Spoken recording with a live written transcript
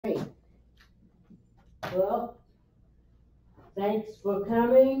Well, thanks for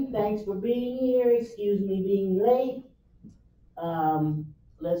coming. Thanks for being here. Excuse me being late.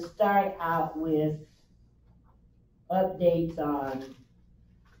 Let's start out with updates on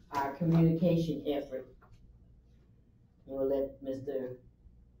our communication effort. We'll let Mr.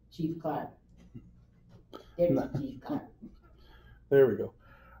 Chief Clark, Deputy Chief Clark. There we go.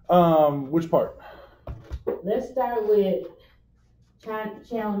 Which part? Let's start with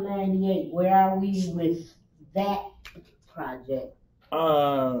Channel 98. Where are we with that project?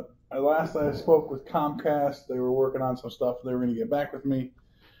 Last I spoke with Comcast, they were working on some stuff. They were going to get back with me.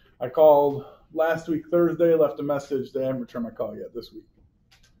 I called last week Thursday, left a message. They haven't returned my call yet this week.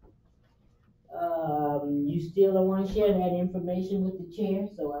 You still don't want to share that information with the chair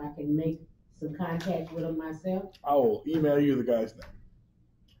so I can make some contact with him myself? I will email you the guy's name.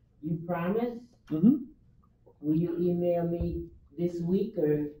 You promise? Mm-hmm. Will you email me this week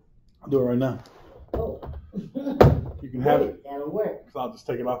or? I'll do it right now. Oh. You can have it. That'll work. So I'll just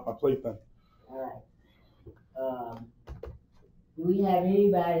take it off my plate then. All right. Do we have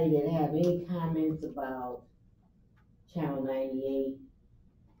anybody that have any comments about Channel 98?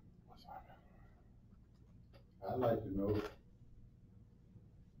 I'd like to know,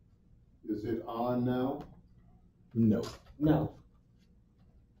 is it on now? No. No.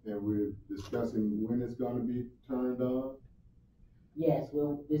 And we're discussing when it's going to be turned on? Yes,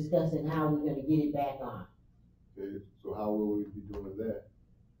 we're discussing how we're going to get it back on. Okay, so how will we be doing that?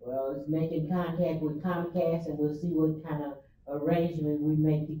 Well, it's making contact with Comcast, and we'll see what kind of arrangement we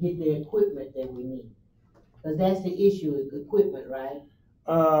make to get the equipment that we need. Because that's the issue, is equipment, right?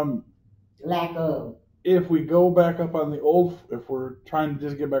 Lack of. If we go back up on the old, if we're trying to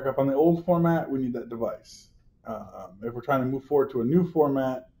just get back up on the old format, we need that device. If we're trying to move forward to a new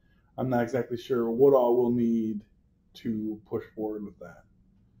format, I'm not exactly sure what all we'll need to push forward with that.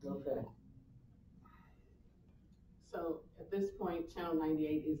 Okay. So at this point, Channel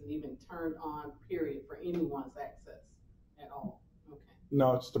 98 isn't even turned on, period, for anyone's access at all. Okay.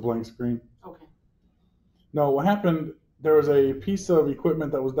 No, it's just a blank screen. Okay. No, what happened, there was a piece of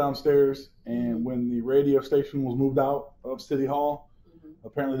equipment that was downstairs, and when the radio station was moved out of City Hall,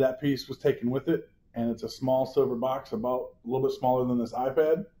 apparently that piece was taken with it, and it's a small silver box, about a little bit smaller than this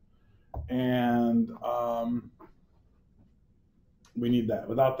iPad, and we need that.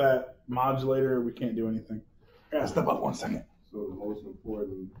 Without that modulator, we can't do anything. I gotta step up 1 second. So the most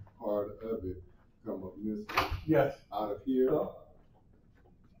important part of it come up missing. Yes. Out of here.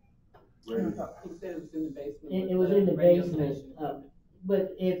 He said it was in the basement. It was in the basement.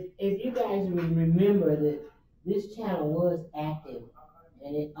 But if you guys remember that this channel was active,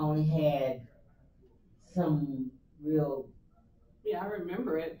 and it only had some real. Yeah, I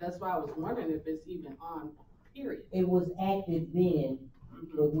remember it. That's why I was wondering if it's even on, period. It was active then,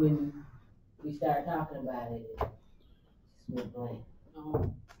 but when we started talking about it, it just went blank.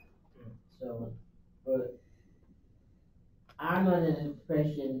 Oh. So, but I'm under the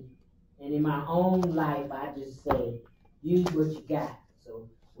impression, and in my own life, I just say, use what you got. So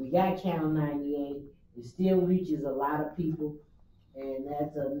we got Channel 98. It still reaches a lot of people, and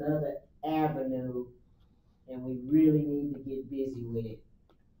that's another avenue, and we really need to get busy with it.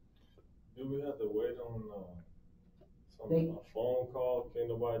 Do we have to wait on a phone call? Can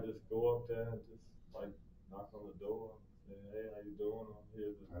nobody just go up there and just like knock on the door and say, hey, how you doing? I'm here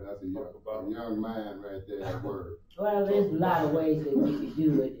to That's a young man right there at work. Well, there's a lot of ways that we could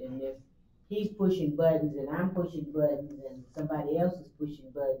do it, and if he's pushing buttons and I'm pushing buttons and somebody else is pushing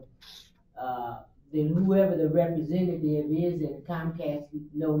buttons, then whoever the representative is in Comcast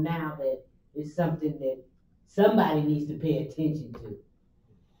know now that it's something that somebody needs to pay attention to.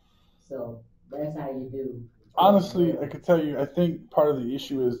 So that's how you do. Honestly, I could tell you, I think part of the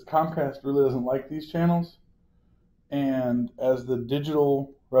issue is Comcast really doesn't like these channels. And as the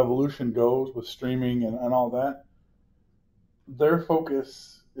digital revolution goes with streaming and all that, their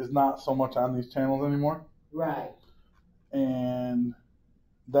focus is not so much on these channels anymore. Right. And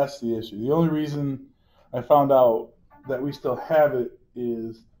that's the issue. The only reason I found out that we still have it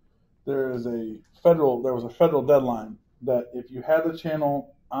is there was a federal deadline that if you had the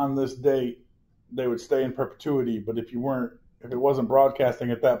channel on this date, they would stay in perpetuity. But if it wasn't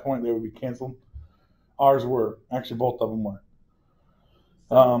broadcasting at that point, they would be canceled. Ours were. Actually, both of them were.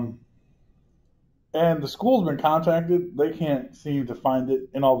 And the school's been contacted. They can't seem to find it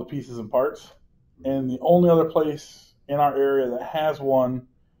in all the pieces and parts. And the only other place in our area that has one,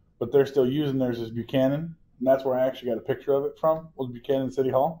 but they're still using theirs, is Buchanan. And that's where I actually got a picture of it from, was Buchanan City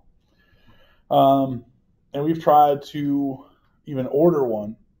Hall. And we've tried to even order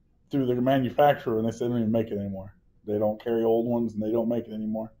one through the manufacturer, and they said they don't even make it anymore. They don't carry old ones, and they don't make it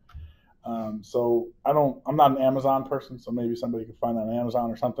anymore. So I'm not an Amazon person, so maybe somebody could find that on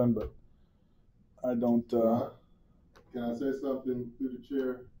Amazon or something, but I don't. Can I say something through the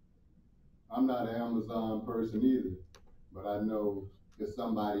chair? I'm not an Amazon person either, but I know that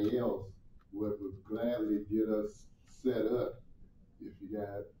somebody else would gladly get us set up. If you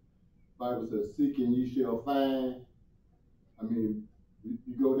got, Bible says, seek and you shall find. I mean,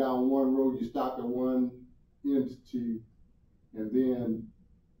 you go down one road, you stop at one entity, and then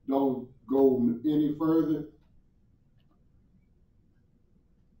don't go any further.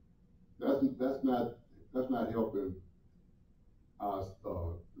 That's not helping us,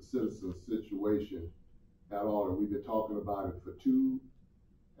 the citizen situation at all. And we've been talking about it for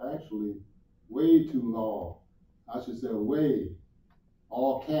way too long. I should say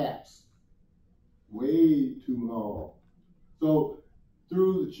all caps, way too long. So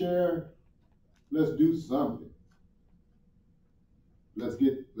through the chair, let's do something. Let's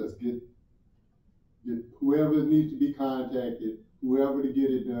get whoever needs to be contacted, whoever to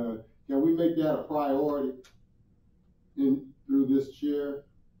get it done. Can we make that a priority through this chair,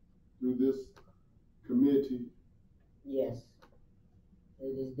 through this committee? Yes, it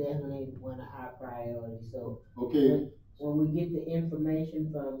is definitely one of our priorities. So okay, when we get the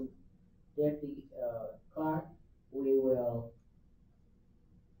information from Deputy Clark, we will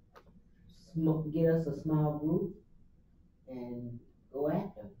get us a small group and go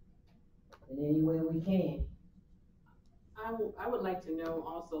after them in any way we can. I would like to know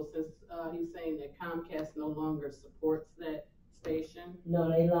also, since he's saying that Comcast no longer supports that station. No,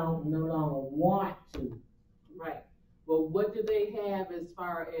 they no longer want to. Right. Well, what do they have as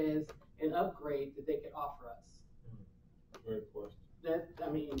far as an upgrade that they could offer us? Great question.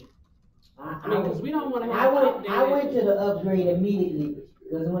 Because we don't want to have. I went to the upgrade immediately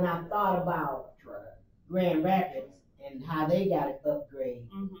because when I thought about Grand Rapids and how they got an upgrade,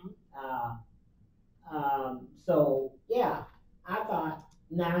 so yeah, I thought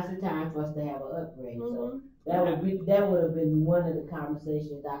now's the time for us to have an upgrade. So that would have been one of the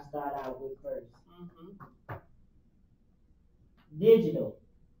conversations I started out with first. Digital,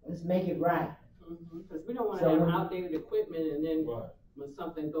 let's make it right. Because we don't want to have outdated equipment, and then when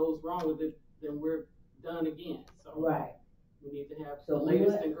something goes wrong with it, then we're done again. So we need to have the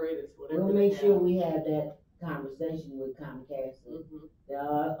latest and greatest. Whatever. We'll make sure we have that conversation with Comcast.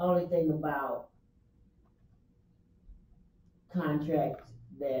 The only thing about contracts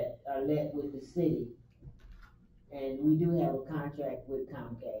that are let with the city, and we do have a contract with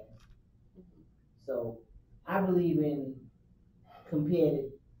Comcast. So I believe in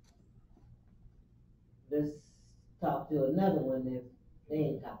competitive. Let's talk to another one if they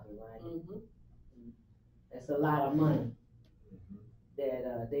ain't talking right. That's a lot of money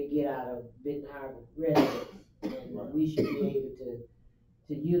that they get out of Benton Harbor residents, and we should be able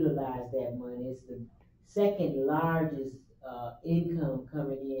to utilize that money. It's the second largest income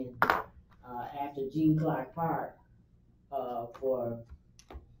coming in after Gene Clark Park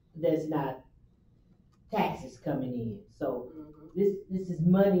that's not taxes coming in. So this is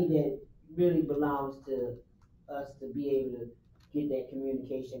money that really belongs to us to be able to get that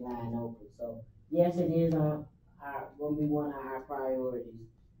communication line open. So yes, it is going to be one of our priorities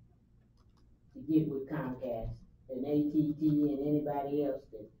to get with Comcast and AT&T and anybody else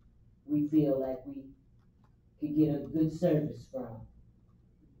that we feel like we could get a good service from.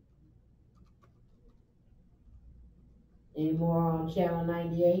 Any more on Channel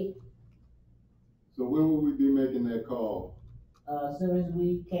 98? So when will we be making that call? As soon as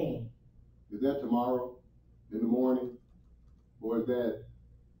we can. Is that tomorrow in the morning? Or is that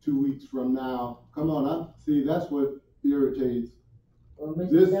 2 weeks from now? Come on, see, that's what irritates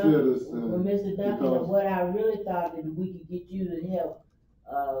this citizen. Well, Mr. Duncan, what I really thought that we could get you to help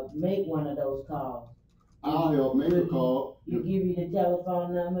make one of those calls. I'll help make a call. You give you the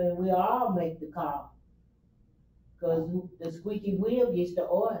telephone number and we'll all make the call. Because the squeaky wheel gets the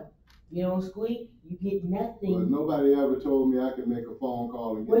oil. You don't squeak, you get nothing. Well, nobody ever told me I could make a phone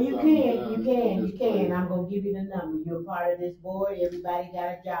call and get you something can. I'm going to give you the number. You're part of this board. Everybody got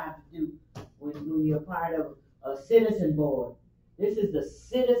a job to do when you're part of a citizen board. This is the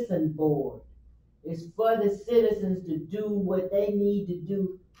citizen board. It's for the citizens to do what they need to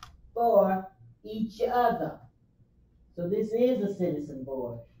do for each other. So this is a citizen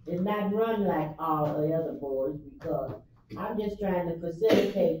board. It's not run like all the other boards because I'm just trying to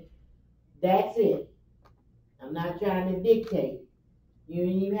facilitate. That's it. I'm not trying to dictate. You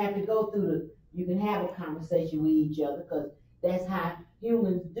don't even have to go through you can have a conversation with each other because that's how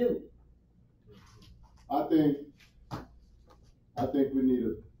humans do. I think we need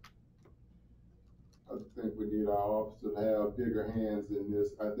I think we need our officer to have bigger hands in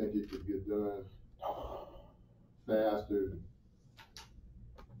this. I think it could get done faster.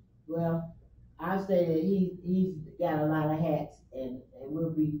 Well, I'll say that he's got a lot of hats, and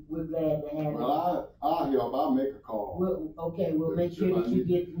we're glad to have him. Well, I'll help. I'll make a call. We'll make sure that you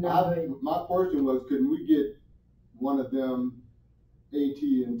get the number. My question was, couldn't we get one of them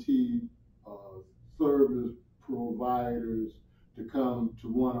AT&T service providers to come to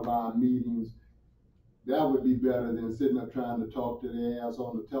one of our meetings? That would be better than sitting up trying to talk to their ass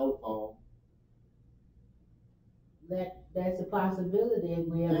on the telephone. That's a possibility if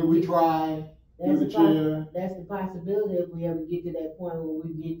we ever. Can we try through the chair? That's the possibility if we ever get to that point where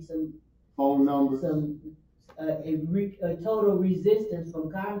we get some phone numbers, a total resistance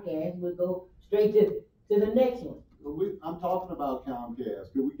from Comcast. We'll go straight to the next one. I'm talking about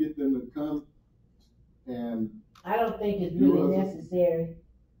Comcast. Could we get them to come and? I don't think it's really necessary.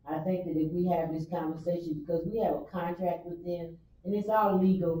 I think that if we have this conversation, because we have a contract with them and it's all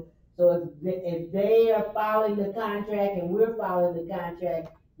legal. So if they are following the contract and we're following the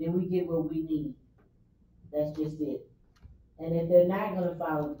contract, then we get what we need. That's just it. And if they're not going to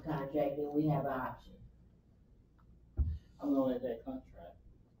follow the contract, then we have an option. I'm going to let that contract.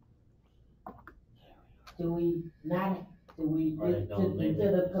 To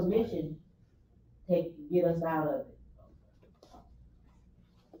the commission get us out of it.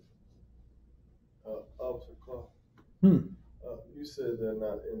 Officer Clark. You said they're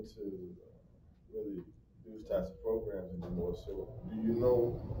not into really these types of programs anymore. So, do you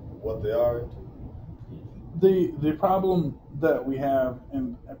know what they are into? The problem that we have,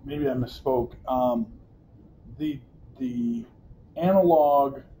 and maybe I misspoke, the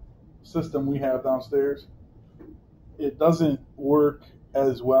analog system we have downstairs, it doesn't work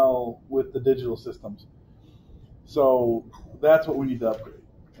as well with the digital systems. So that's what we need to upgrade.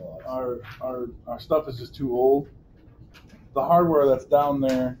 Our stuff is just too old. The hardware that's down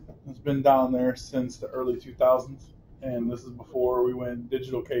there has been down there since the early 2000s, and this is before we went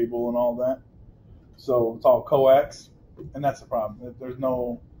digital cable and all that. So it's all coax, and that's the problem. There's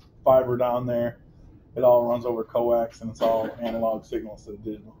no fiber down there. It all runs over coax, and it's all analog signals instead of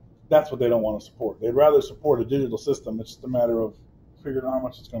digital. That's what they don't want to support. They'd rather support a digital system. It's just a matter of figuring out how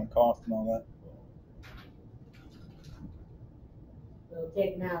much it's going to cost and all that. So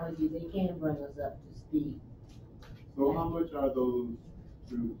technology, they can bring us up to speed. So how much are those,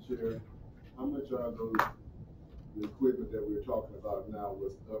 through the chair, how much are those, the equipment that we're talking about now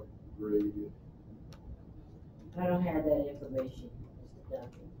was upgraded? I don't have that information, Mr.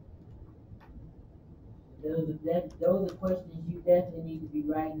 Duncan. Those are questions you definitely need to be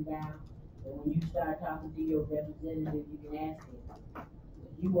writing down. And when you start talking to your representative, you can ask him.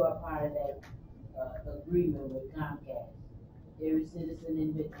 You are part of that agreement with Comcast. Every citizen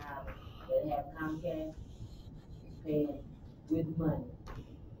in Benton that have Comcast is paying with money.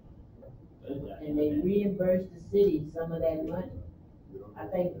 And they reimburse the city some of that money. I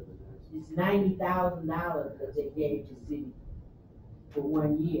think it's $90,000 that they gave to the city for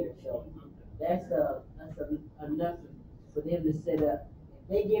 1 year. So that's enough for them to set up. If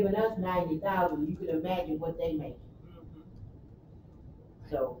they giving us $90,000, you can imagine what they make.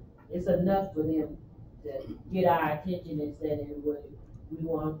 So it's enough for them to get our attention and say that we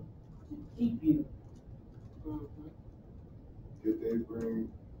want to keep you. Did they bring,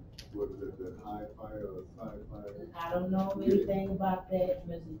 what is it, the hi-fi or sci-fi? I don't know anything about that,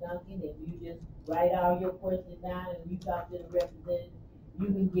 Mrs. Duncan. If you just write all your questions down and you talk to the representative, you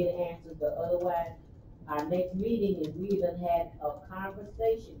can get answers. But otherwise, our next meeting, if we done had a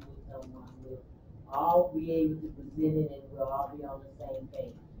conversation with someone, we'll all be able to present it and we'll all be on the same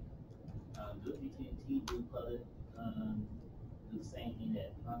page. Does AT&T do public, do the same thing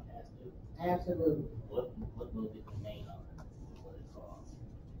that Comcast do? Absolutely. What will be the name of it? What it costs?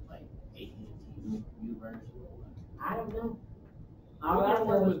 Like AT&T Universal or what? I don't know. All I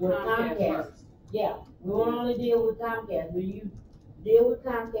know is with Comcast. Yeah, we won't only deal with Comcast. When you deal with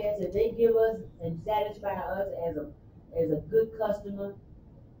Comcast, if they give us and satisfy us as a good customer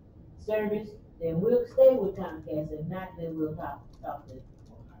service, then we'll stay with Comcast. If not, then we'll talk to them.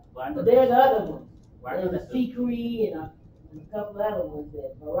 But there's other ones. There's a Secret and a couple other ones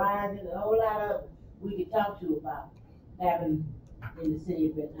that Verizon, a whole lot of them we could talk to about having in the city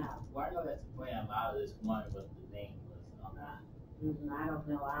of Benton. Well, I know that's the point about this one, what the name was on that. I don't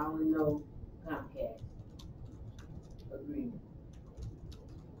know. I only know Comcast agreement.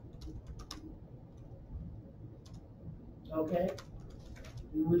 Okay.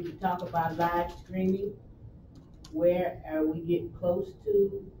 We could talk about live streaming. Where are we getting close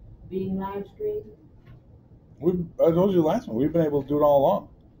to being live streamed? I told you last one. We've been able to do it all along.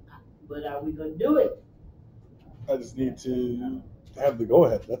 but are we gonna do it? I just need to have the go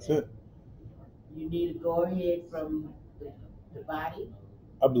ahead. That's it. You need a go ahead from the body?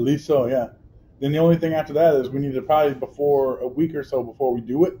 I believe so, yeah. Then the only thing after that is we need to probably before a week or so before we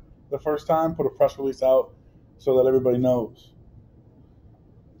do it the first time, put a press release out so that everybody knows.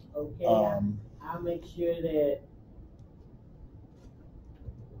 Okay, I'll make sure that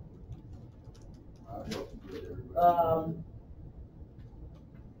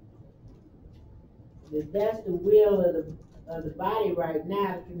if that's the will of the body right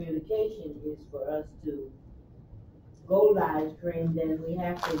now, the communication is for us to go live stream, then we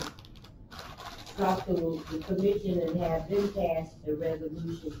have to talk to the commission and have them pass a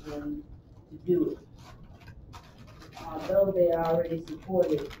resolution and to do it. Although they already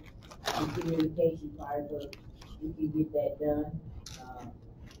supported the communication part, but we can get that done.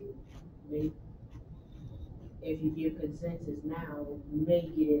 If you give consensus now, we may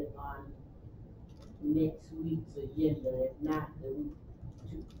get it on next week's agenda, if not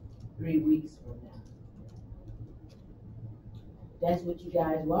 3 weeks from now. That's what you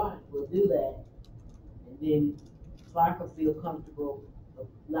guys want, we'll do that. And then Clark will feel comfortable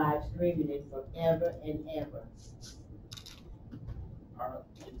live streaming it forever and ever.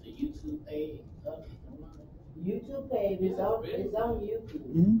 Is the YouTube page up? YouTube page is on YouTube.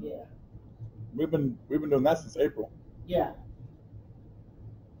 Mm-hmm. Yeah. We've been doing that since April. Yeah.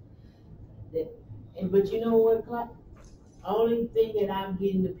 But you know what, Clark? Only thing that I'm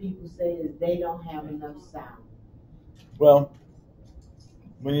getting the people say is they don't have enough sound. Well,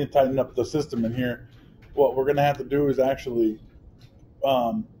 we need to tighten up the system in here. What we're going to have to do is actually,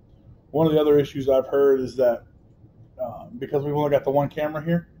 one of the other issues I've heard is that because we've only got the one camera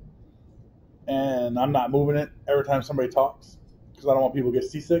here, and I'm not moving it every time somebody talks because I don't want people to get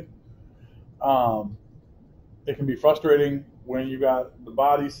seasick. It can be frustrating when you got the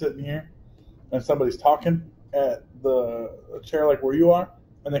body sitting here and somebody's talking at the chair like where you are,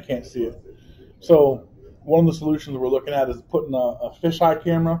 and they can't see it. So one of the solutions we're looking at is putting a fisheye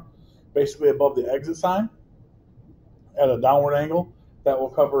camera basically above the exit sign at a downward angle that will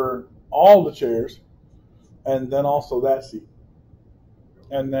cover all the chairs and then also that seat.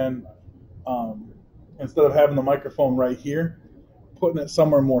 And then instead of having the microphone right here, putting it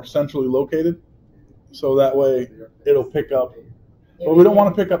somewhere more centrally located so that way it'll pick up. But we don't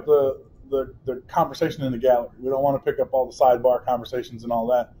want to pick up the conversation in the gallery. We don't want to pick up all the sidebar conversations and all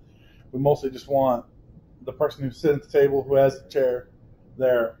that. We mostly just want the person who's sitting at the table who has the chair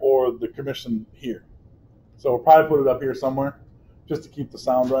there or the commission here. So we'll probably put it up here somewhere just to keep the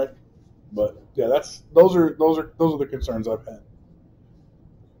sound right. But yeah, those are the concerns I've had.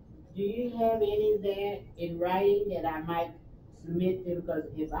 Do you have any of that in writing that I might submit to? Because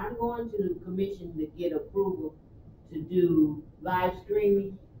if I'm going to the commission to get approval to do live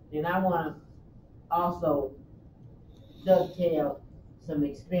streaming, then I want to also dovetail some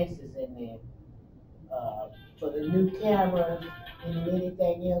expenses in there for the new camera and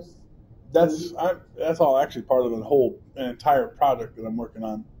anything else. That's all actually part of an entire project that I'm working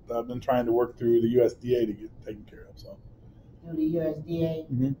on. That I've been trying to work through the USDA to get taken care of. So through the USDA.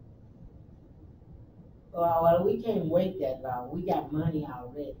 Mm-hmm. Well, we can't wait that long. We got money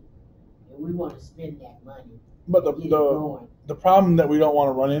already, and we want to spend that money. But the problem that we don't want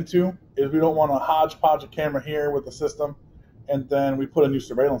to run into is we don't want a hodgepodge of camera here with the system, and then we put a new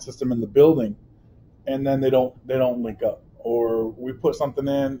surveillance system in the building, and then they don't link up. Or we put something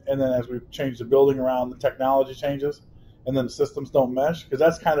in, and then as we change the building around, the technology changes, and then the systems don't mesh. Because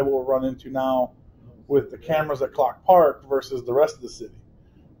that's kind of what we'll run into now with the cameras at Clock Park versus the rest of the city.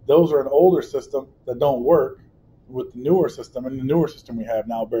 Those are an older system that don't work with the newer system, and the newer system we have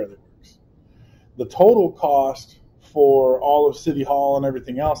now barely works. The total cost for all of City Hall and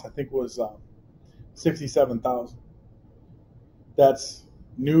everything else, I think, was $67,000. That's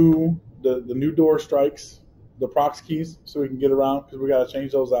new. The new door strikes, the prox keys, so we can get around because we got to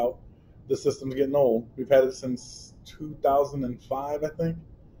change those out. The system's getting old. We've had it since 2005, I think.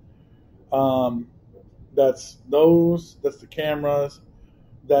 That's those. That's the cameras.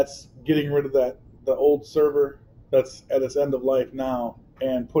 That's getting rid of the old server that's at its end of life now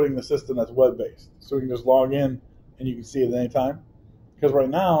and putting the system that's web-based. So we can just log in and you can see it at any time. Because right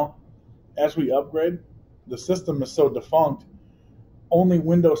now, as we upgrade, the system is so defunct, only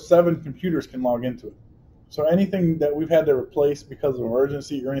Windows 7 computers can log into it. So anything that we've had to replace because of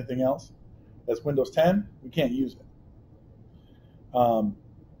emergency or anything else that's Windows 10, we can't use it.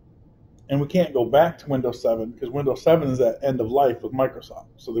 And we can't go back to Windows 7 because Windows 7 is at end of life with Microsoft.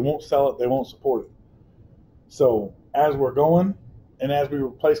 So they won't sell it, they won't support it. So as we're going and as we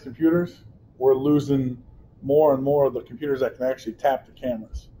replace computers, we're losing more and more of the computers that can actually tap the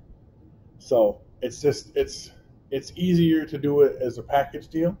cameras. So it's just it's easier to do it as a package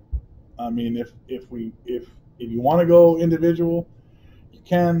deal. I mean, if you want to go individual, you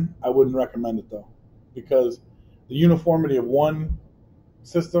can. I wouldn't recommend it though, because the uniformity of one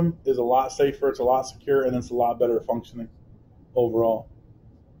system is a lot safer, it's a lot secure, and it's a lot better functioning overall.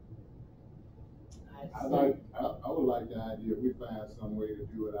 I would like the idea if we find some way to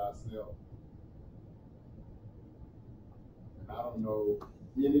do it ourselves. And I don't know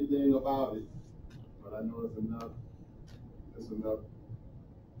anything about it, but I know it's enough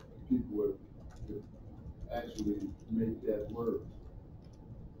people to actually make that work.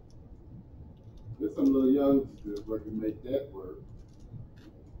 There's some little youngsters that can make that work.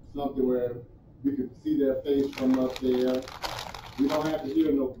 Something where we could see their face from up there. We don't have to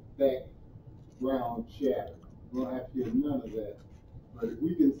hear no background chatter. We don't have to hear none of that. But if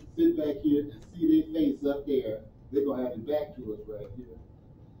we can sit back here and see their face up there, they're going to have their back to us right here.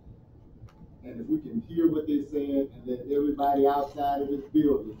 And if we can hear what they're saying and let everybody outside of this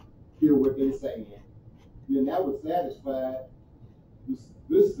building hear what they're saying, then that would satisfy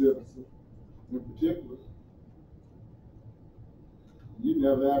this citizen in particular. You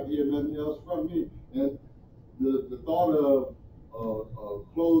never have to hear nothing else from me. And the thought of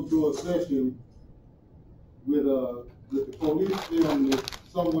a closed door session with the police filming it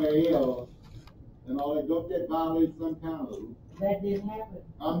somewhere else and all that, don't that violate some kind of rule? That didn't happen.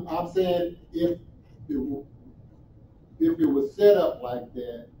 I'm saying if it was set up like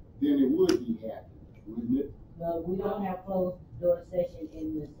that, then it would be happening, wouldn't it? No, we don't have closed door session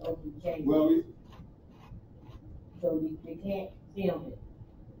in this open chamber. Well, so they can't film it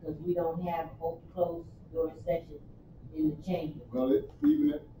because we don't have closed door session in the chamber. Well,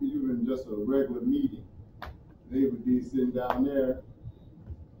 even just a regular meeting, they would be sitting down there,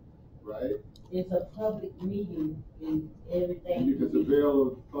 right? It's a public meeting and everything. And you can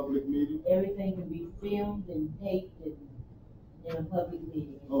surveil a public meeting? Everything can be filmed and taped in a public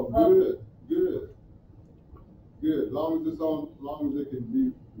meeting. It's oh, public. Good. As long as it can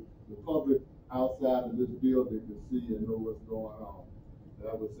be, the public outside of this building can see and know what's going on.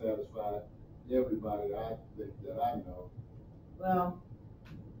 That would satisfy everybody, I think, that I know. Well,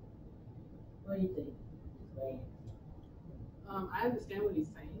 what do you think? I understand what he's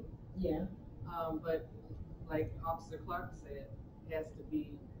saying. Yeah. But like Officer Clark said,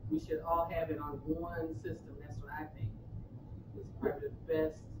 we should all have it on one system. That's what I think. It's probably the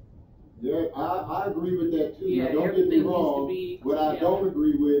best. Yeah, I agree with that too. Yeah, now, don't get me wrong. What I together. don't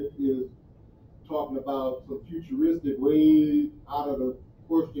agree with is talking about some futuristic way out of the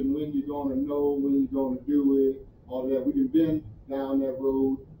question when you're going to know, when you're going to do it, all that. We've been down that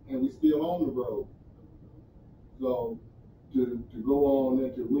road and we're still on the road. So to go on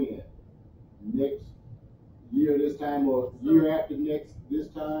and to win next year this time or year after next this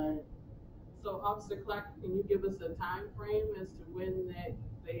time. So Officer Clark, can you give us a time frame as to when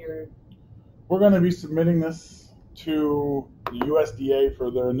they are? We're going to be submitting this to the USDA for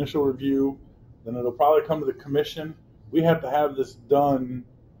their initial review. Then it'll probably come to the commission. We have to have this done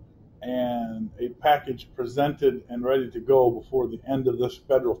and a package presented and ready to go before the end of this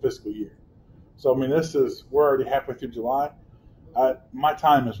federal fiscal year. So, I mean, we're already halfway through July. My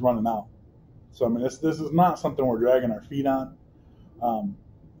time is running out. So, I mean, this is not something we're dragging our feet on.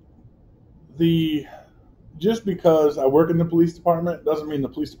 Just because I work in the police department doesn't mean the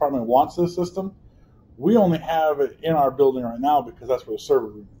police department wants this system. We only have it in our building right now because that's where the server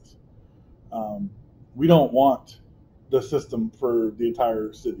room is. We don't want the system for the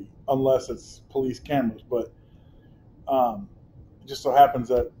entire city unless it's police cameras. But it just so happens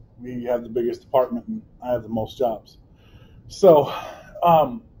that we have the biggest department and I have the most jobs. So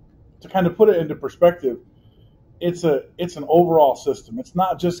to kind of put it into perspective, it's an overall system. It's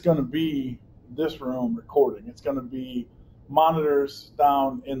not just going to be this room recording. It's going to be monitors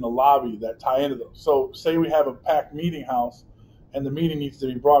down in the lobby that tie into those. So say we have a packed meeting house and the meeting needs to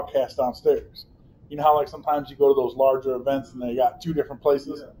be broadcast downstairs. You know how like sometimes you go to those larger events and they got two different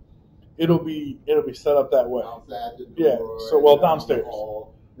places? Yeah. It'll be set up that way. Outside the door. Yeah. So downstairs.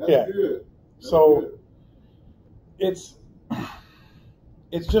 That's good. So it's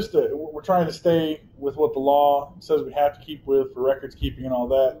just we're trying to stay with what the law says we have to keep with for records keeping and all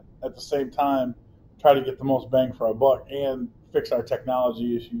that. At the same time, try to get the most bang for our buck and fix our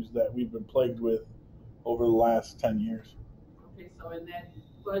technology issues that we've been plagued with over the last 10 years. Okay, so in that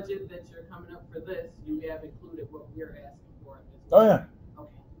budget that you're coming up for this, you have included what we're asking for. Oh, yeah. Okay.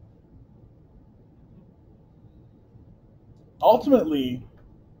 Ultimately,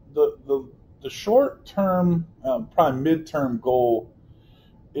 the short-term, probably mid-term goal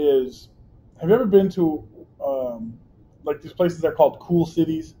is, have you ever been to like these places that are called cool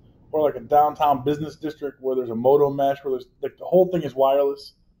cities or like a downtown business district where there's a modem mesh, where there's like the whole thing is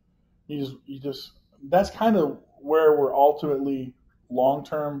wireless. You just that's kind of where we're ultimately long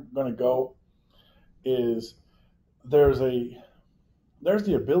term going to go. Is there's the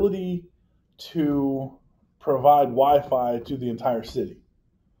ability to provide Wi-Fi to the entire city.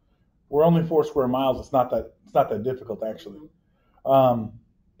 We're only 4 square miles. It's not that difficult actually. And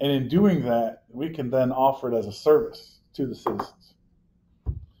in doing that, we can then offer it as a service to the citizens.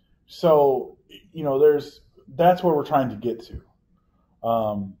 So, that's where we're trying to get to.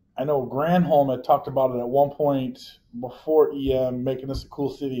 I know Granholm had talked about it at one point before EM, making this a cool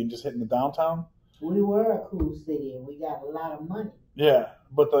city and just hitting the downtown. We were a cool city and we got a lot of money. Yeah,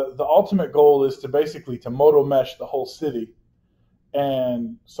 but the ultimate goal is to basically to moto mesh the whole city.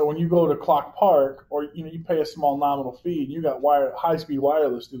 And so when you go to Clock Park, or you pay a small nominal fee, and you got high-speed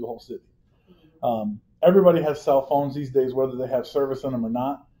wireless through the whole city. Everybody has cell phones these days, whether they have service on them or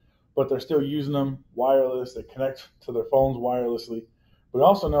not, but they're still using them wireless. They connect to their phones wirelessly. We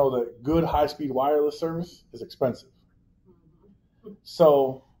also know that good high-speed wireless service is expensive.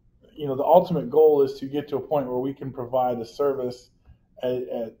 So, the ultimate goal is to get to a point where we can provide a service at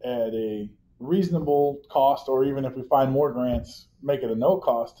a reasonable cost, or even if we find more grants, make it a no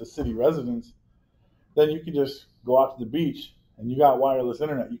cost to city residents. Then you can just go out to the beach and you got wireless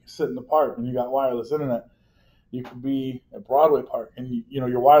internet. You can sit in the park and you got wireless internet. You could be at Broadway Park and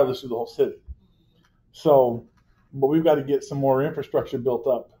you're wireless through the whole city. So, but we've got to get some more infrastructure built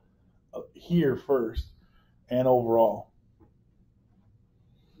up here first and overall.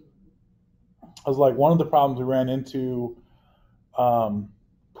 I was like, one of the problems we ran into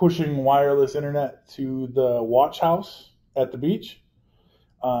pushing wireless internet to the watch house at the beach,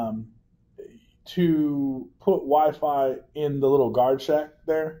 to put Wi-Fi in the little guard shack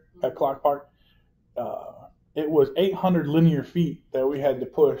there at Clock Park. It was 800 linear feet that we had to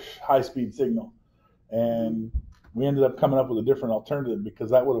push high-speed signal. And we ended up coming up with a different alternative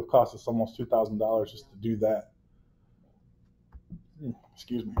because that would have cost us almost $2,000 just to do that.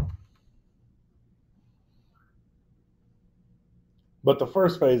 Excuse me. But the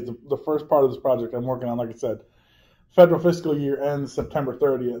first phase, the first part of this project I'm working on, like I said, federal fiscal year ends September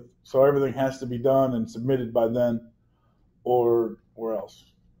 30th. So everything has to be done and submitted by then, or else.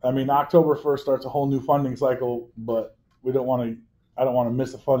 I mean, October 1st starts a whole new funding cycle, but I don't want to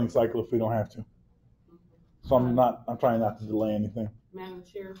miss a funding cycle if we don't have to. So I'm trying not to delay anything. Madam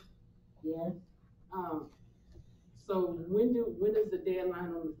Chair? Yes. So when is the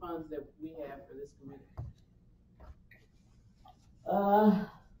deadline on the funds that we have for this committee?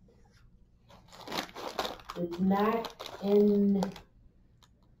 It's not in,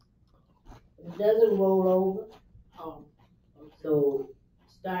 it doesn't roll over. Oh, okay. So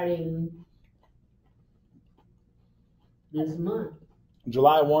starting this month,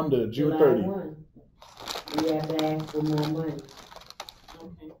 July 1 to June 30. 1, we have to ask for more money.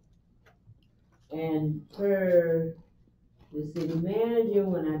 Okay. And per the city manager,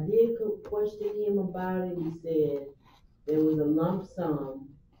 when I did question him about it, he said there was a lump sum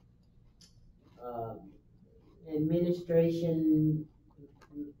administration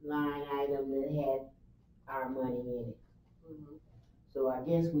line item that had our money in it. Mm-hmm. So I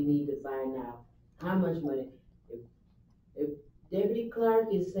guess we need to find out how much money. If Deputy Clark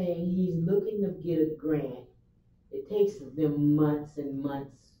is saying he's looking to get a grant, it takes them months and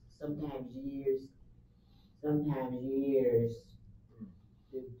months, sometimes years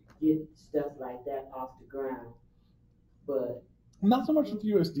to get stuff like that off the ground. But not so much with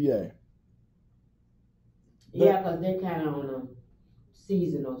USDA. Yeah, because they're kind of on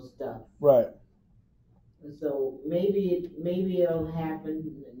seasonal stuff. Right. So maybe it'll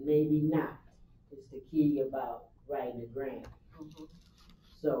happen, maybe not. It's the key about writing a grant. Mm-hmm.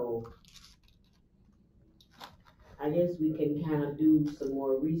 So I guess we can kind of do some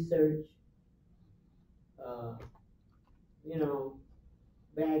more research.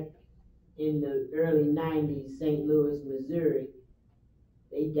 Back in the early 90s, St. Louis, Missouri,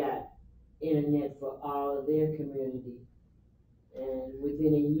 they got internet for all of their community. And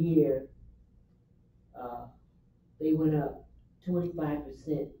within a year, they went up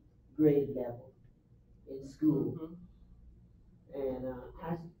 25% grade level in school. Mm-hmm. And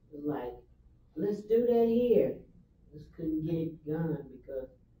I was like, let's do that here. Just couldn't get it done because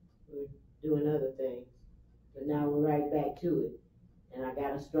we're doing other things. But now we're right back to it. And I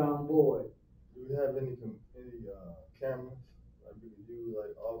got a strong board. Do we have any cameras? Like we can do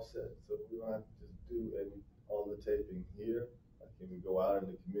like offset, so we don't have to just do all the taping here. Like can we go out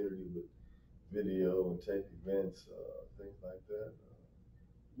in the community with video and tape events, things like that?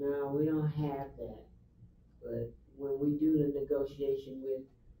 No, we don't have that. But when we do the negotiation with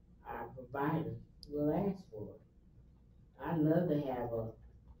our provider will ask for it. I'd love to have a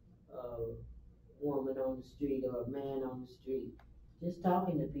woman on the street or a man on the street just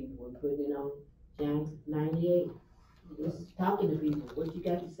talking to people and putting it on Channel 98. Just talking to people. What you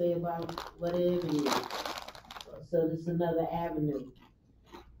got to say about whatever it is. So this is another avenue.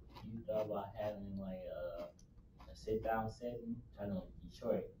 You thought about having like a sit down setting? I know in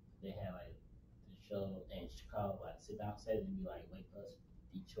Detroit they had like the show in Chicago, like sit down setting and be like Wake Us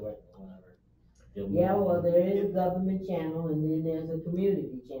Detroit or whatever. Yeah, well there is a government channel and then there's a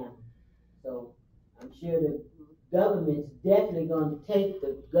community channel. So I'm sure the government's definitely going to take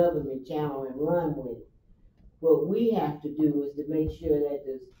the government channel and run with it. What we have to do is to make sure that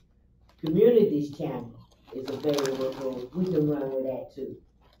the community's channel is available so we can run with that too.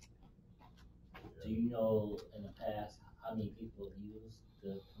 Do you know in the past how many people use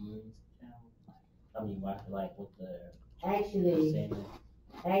the community channel? How many watch like what the Actually,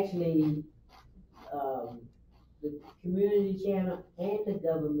 the community channel and the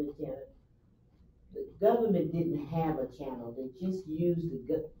government channel. The government didn't have a channel; they just used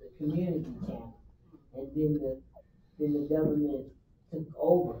the community channel, and then the government took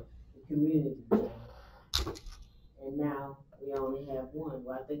over the community channel, and now we only have one.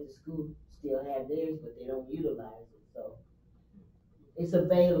 Well, I think the school still have theirs, but they don't utilize it, so it's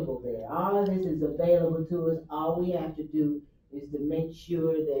available there. All of this is available to us. All we have to do is to make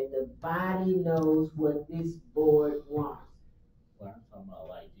sure that the body knows what this board wants. Well, I'm talking about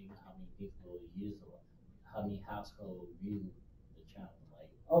like, do you know how many people use it? How many households view the channel? Like,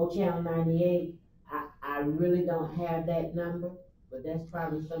 Oh, Channel 98. I really don't have that number, but that's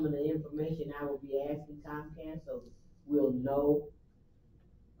probably some of the information I will be asking Comcast, so we'll know.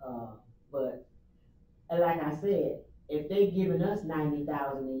 But like I said, if they're giving us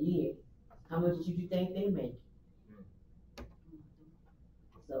 $90,000 a year, how much do you think they make?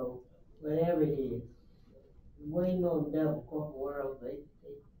 So whatever it is, way more than double corporate world. They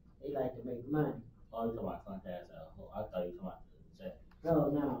like to make money. oh, you talking about Comcast as a whole? I thought you were talking about the chat.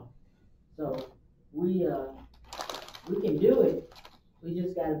 No. So we can do it. We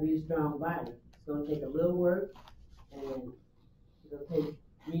just gotta be a strong body. It's gonna take a little work, and it'll take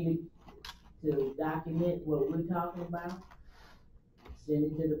me to document what we're talking about, send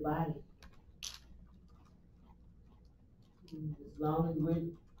it to the body. As long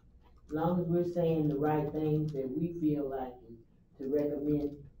as we're saying the right things that we feel like to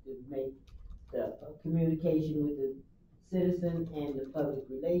recommend to make the communication with the citizen and the public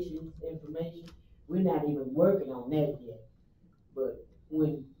relations information, we're not even working on that yet. But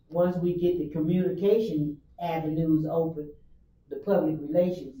once we get the communication avenues open, the public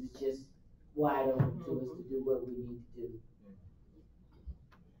relations is just wide open to us to do what we need to do.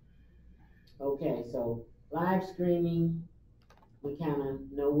 Okay, so live streaming, we kind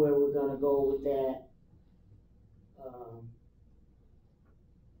of know where we're gonna go with that.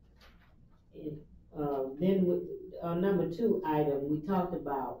 Then with number 2 item, we talked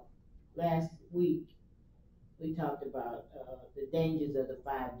about last week. We talked about the dangers of the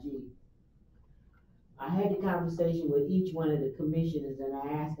 5G. I had the conversation with each one of the commissioners, and I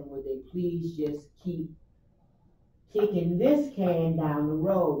asked them would they please just keep kicking this can down the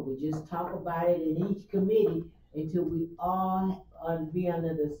road. We just talk about it in each committee until we all be on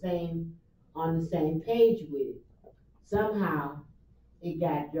the same page with it. Somehow it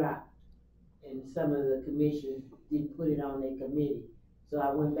got dropped, and some of the commissioners didn't put it on their committee. So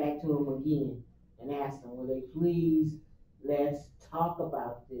I went back to them again and asked them, will they please, let's talk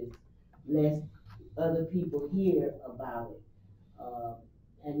about this. Let's other people hear about it.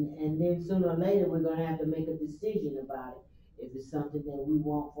 And then sooner or later, we're gonna have to make a decision about it, if it's something that we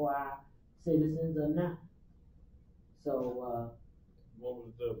want for our citizens or not. So, what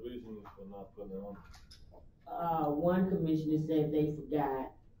was the reason for not putting it on? One commissioner said they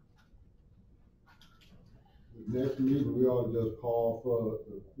forgot. Next meeting, we ought to just call for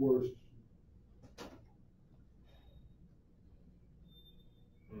the question.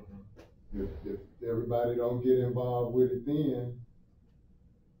 If everybody don't get involved with it then,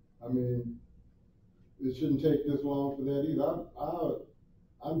 I mean, it shouldn't take this long for that either.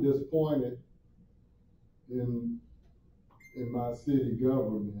 I'm disappointed in my city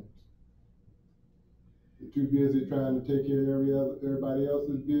government. They're too busy trying to take care of everybody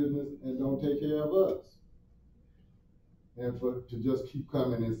else's business and don't take care of us. And to just keep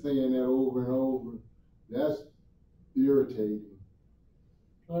coming and saying that over and over, that's irritating.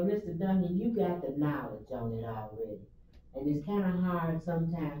 Well, Mr. Duncan, you got the knowledge on it already. And it's kind of hard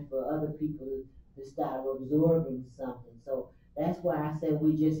sometimes for other people to start absorbing something. So that's why I said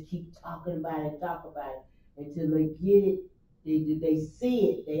we just keep talking about it until they get it They see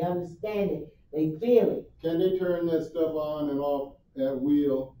it, they understand it, they feel it. Can they turn that stuff on and off at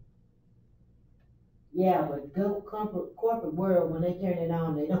will? Yeah, but corporate world, when they turn it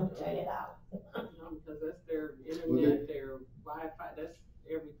on, they don't turn it off. Because that's their internet, their Wi-Fi, that's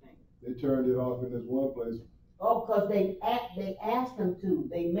everything. They turned it off in this one place. Oh, because they asked them to.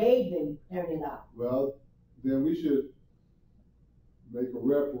 They made them turn it off. Well, then we should make a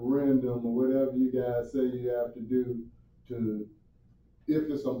referendum or whatever you guys say you have to do to, if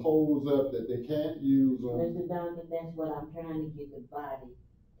there's some holes up that they can't use them. Mr. Donovan, that's what I'm trying to get the body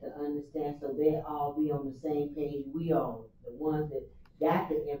to understand, so they all be on the same page we are, the ones that got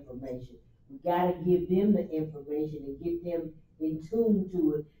the information. We gotta give them the information and get them in tune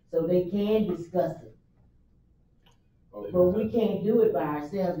to it so they can discuss it. Okay. But we can't do it by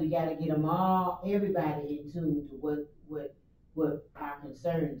ourselves. We gotta get them all, everybody in tune to what our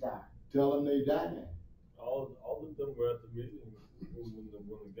concerns are. Tell them they dying. All of them were at the meeting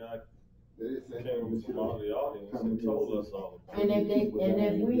when the guy They said, came from out of the audience and told us all. And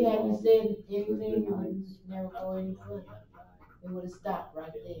if we hadn't said anything, it would never go any further. It would have stopped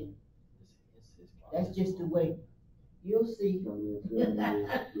right there. That's just the way. You'll see.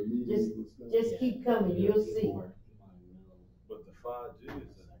 Just keep coming. You'll see. But the 5G is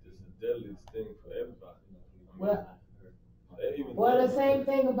the deadliest thing for everybody. Well, the same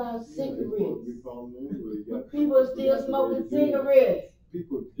thing about cigarettes. People are still smoking cigarettes.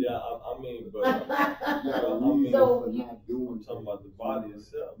 Yeah, I mean, but I mean, So I'm talking about the body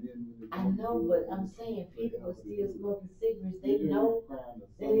itself. I know, but I'm saying people are still smoking cigarettes. They know that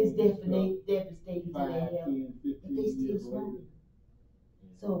it's devastating to their health, but they still smoking.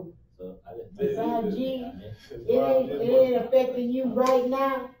 So the 5G, it ain't affecting you right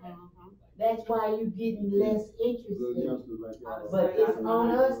now. That's why you're getting less interest in it. But it's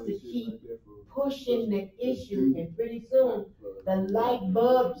on us to keep pushing the issue, and pretty soon the light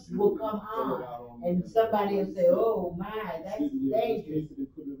bulbs will come on, and somebody will say, "Oh my, that's dangerous."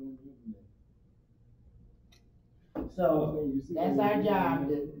 So that's our job,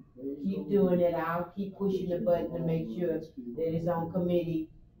 to keep doing it. I'll keep pushing the button to make sure that it's on committee,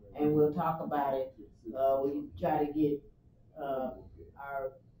 and we'll talk about it. We try to get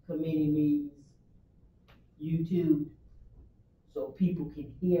our committee meetings YouTube so people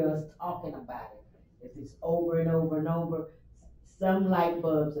can hear us talking about it. If it's over and over and over, some light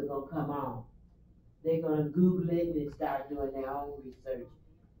bulbs are gonna come on. They're gonna Google it and start doing their own research.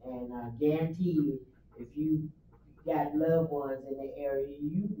 And I guarantee you, if you got loved ones in the area,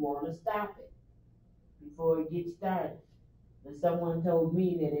 you wanna stop it before it gets started. And someone told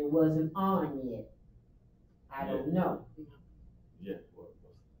me that it wasn't on yet. I don't know. Yeah,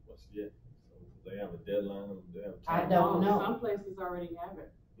 what's yet? So they have a deadline. They have I time. don't know. Some places already have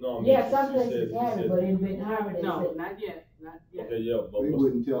it. No, I mean, Yeah, some places have it, but in Benton Harbor they No, said. not yet, not yet. Okay, yeah, but They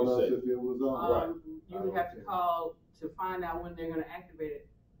wouldn't tell us if it was on. Right. You would have to call to find out when they're gonna activate it.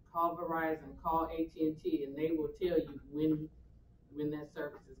 Call Verizon, call AT&T, and they will tell you when that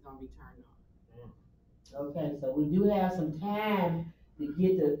service is gonna be turned on. Okay, so we do have some time to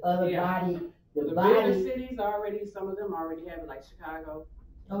get the other Yeah. body, The the bigger body. cities already, some of them already have it, like Chicago.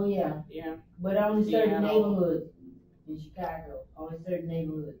 Oh, yeah, Yeah, but only certain Seattle. neighborhoods in Chicago, only certain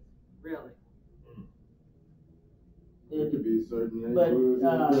neighborhoods. really. It could be certain But, neighborhoods in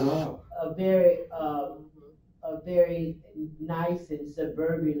Benton Harbor. a very nice and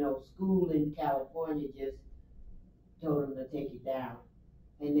suburban school in California just told them to take it down,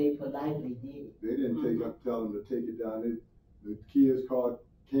 and they politely did it. They didn't tell them to take it down. The kids caught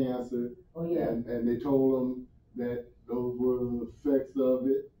cancer, Oh, yeah. and they told them that those were the effects of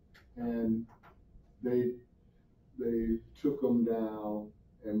it, and they took them down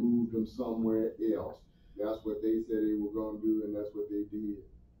and moved them somewhere else. That's what they said they were gonna do, and that's what they did.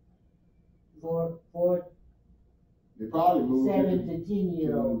 For They probably moved 7 it to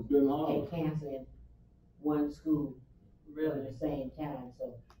 10-year-olds to Benton Harbor. had cancer in one school at Really? the same time,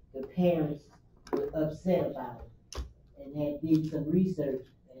 so the parents were upset about it and did some research,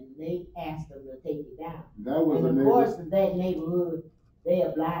 and they asked them to take it down. That was a And of course, neighborhood. that neighborhood, they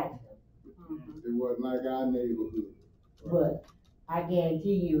obliged them, Mhm. It wasn't like our neighborhood. but I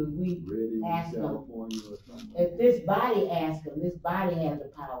guarantee you, if we Redding, ask them, California or something. if this body asks them, this body has the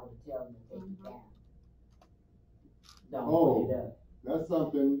power to tell them to take it down. Don't Oh. put it up. That's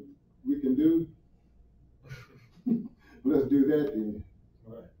something we can do. Let's do that then.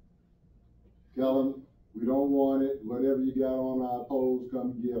 Right. Tell them, we don't want it, whatever you got on our poles,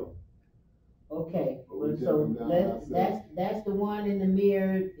 come get them. Okay, But we well, take so them down that's the one in the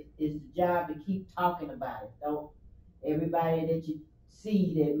mirror, is the job to keep talking about it. Don't, everybody that you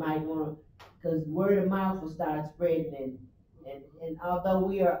see that might wanna, cause word of mouth will start spreading, and And although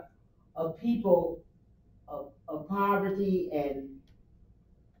we are a people of poverty and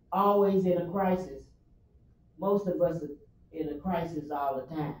always in a crisis, most of us are in a crisis all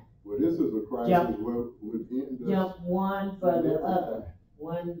the time. Well, this is a crisis would end us. Jump one for the other,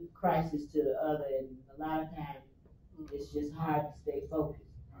 one crisis to the other, and a lot of times it's just hard to stay focused.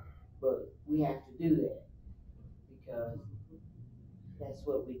 But we have to do that because that's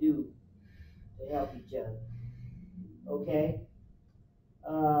what we do to help each other. Okay?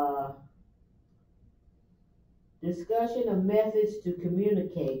 Discussion of methods to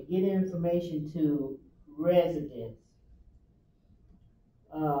communicate, get information to residents.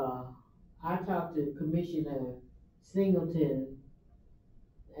 I talked to Commissioner Singleton,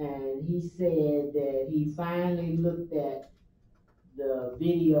 and he said that he finally looked at the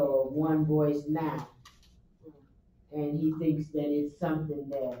video of One Voice Now, and he thinks that it's something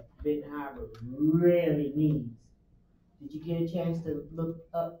that Benton Harbor really needs. Did you get a chance to look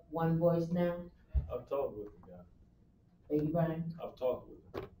up One Voice Now? I've talked with the guy. Beg your pardon? I've talked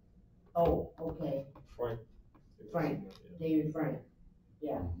with him. Oh, okay. Frank. David Frank.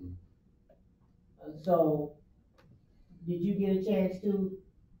 Yeah. Mhm. So, did you get a chance to?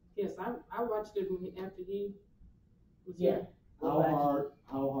 Yes, I watched it after he was Yeah. here. How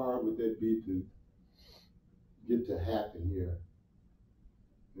hard would that be to get to happen here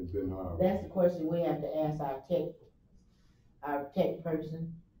in Benton Harbor? That's the question we have to ask our tech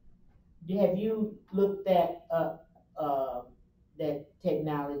person. Have you looked that up, that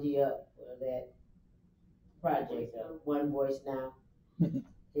technology up, that project, One Voice Now?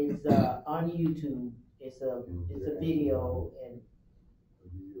 It's on YouTube. It's a video, and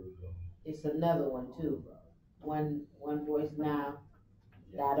it's another one too. One Voice Now.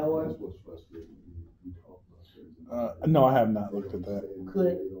 .org. That's what's frustrating. We talk about it. No, I have not looked at that.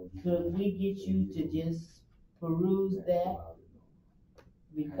 Could we get you to just peruse that?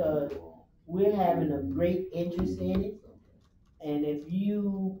 Because we're having a great interest in it, and if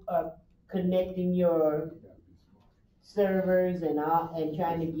you are connecting your servers and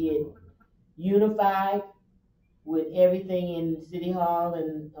trying to get unified with everything in City Hall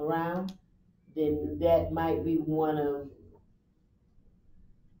and around, then that might be one of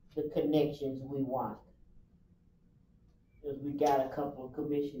the connections we want. Because we got a couple of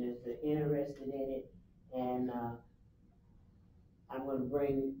commissioners that are interested in it, and I'm going to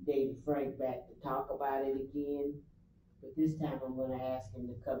bring David Frank back to talk about it again, but this time I'm going to ask him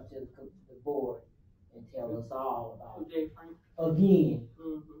to come to the board and tell us all about it. Dave Frank. Again,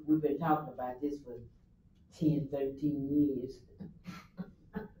 Mhm. we've been talking about this for 10, 13 years.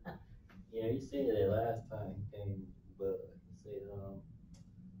 Yeah, he said that last time he came, but he said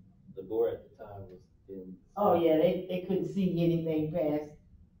the board at the time was in. Oh yeah, they couldn't see anything past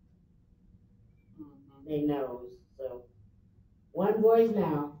Mhm. their nose. So, One Voice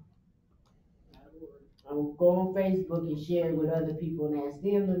Now. I will go on Facebook and share it with other people and ask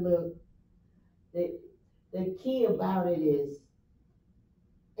them to look. The key about it is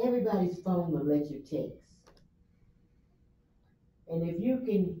everybody's phone will let you text. And if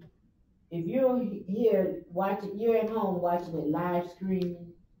you're here watching, you're at home watching it live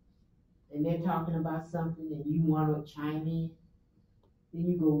streaming, and they're talking about something and you want to chime in, then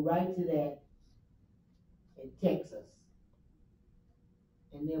you go right to that and text us.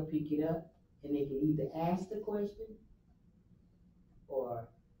 And they'll pick it up, and they can either ask the question or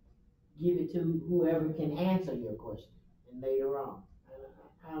give it to whoever can answer your question. And later on,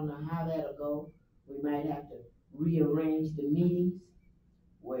 I don't know how that'll go. We might have to rearrange the meetings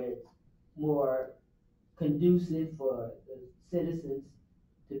where it's more conducive for the citizens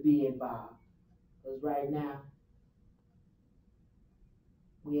to be involved. Because right now,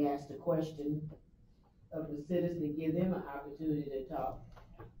 we ask the question of the citizen to give them an opportunity to talk.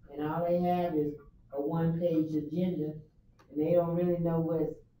 And all they have is a one-page agenda, and they don't really know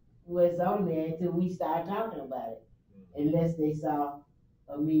what's on there until we start talking about it, unless they saw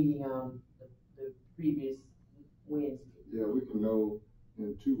a meeting on the previous Wednesday. Yeah, we can know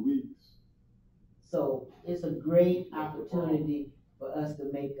in 2 weeks. So it's a great opportunity for us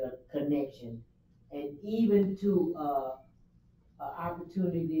to make a connection, and even to an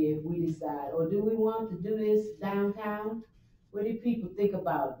opportunity if we decide, or do we want to do this downtown? What do people think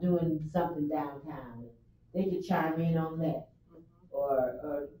about doing something downtown? They could chime in on that.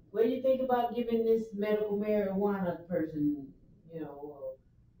 Or what do you think about giving this medical marijuana person,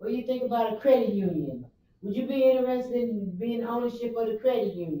 what do you think about a credit union? Would you be interested in being ownership of the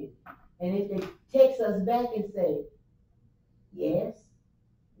credit union? And if they text us back and say, yes,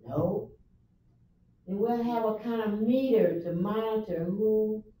 no, then we'll have a kind of meter to monitor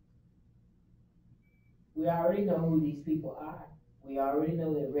who We already know who these people are. We already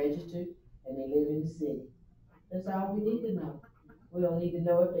know they're registered and they live in the city. That's all we need to know. We don't need to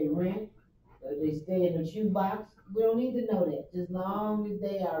know if they rent, or if they stay in a shoebox. We don't need to know that. Just long as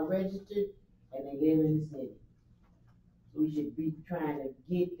they are registered and they live in the city. We should be trying to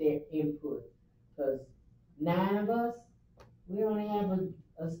get their input. Because 9 of us, we only have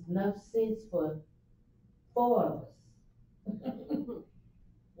enough sense for 4 of us.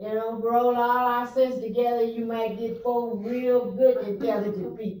 You know, roll all our sense together, you might get 4 real good,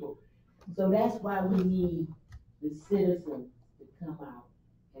 intelligent people. So that's why we need the citizens to come out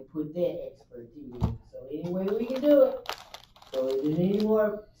and put their expertise in. So any way we can do it. So if there's any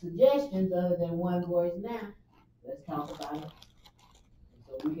more suggestions other than one voice now, let's talk about it.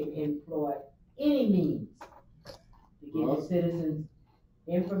 So we can employ any means to give the citizens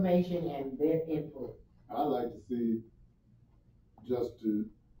information and their input. I like to see just to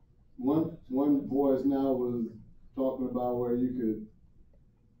one voice now was talking about where you could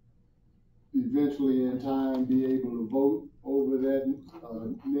eventually in time be able to vote over that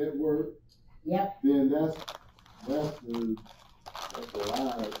network. Yep. Then that's what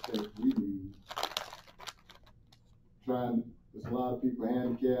I think we need. There's a lot of people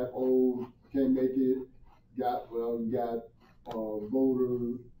handicapped, old, can't make it. You got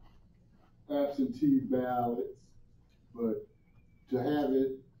voter absentee ballots, but to have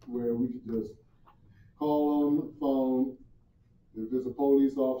it where we could just call on the phone. If there's a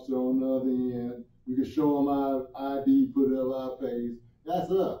police officer on the other end, we could show them our ID, put it up our face. That's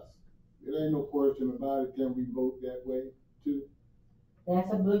us. There ain't no question about it. Can we vote that way too?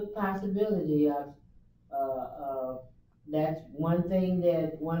 That's a good possibility of, that's one thing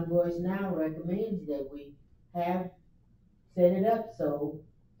that One Voice Now recommends, that we have set it up so,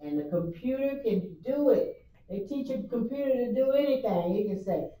 and the computer can do it. They teach a computer to do anything. You can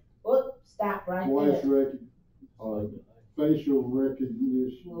say, "Oh, stop right Voice there." Facial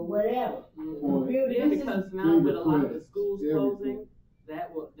recognition. Well, whatever. Computer, Yeah, this because is now with a lot of the fingerprints, schools everything.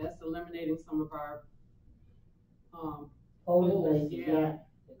 closing, that's eliminating some of our polling polls, places. yeah. Yeah,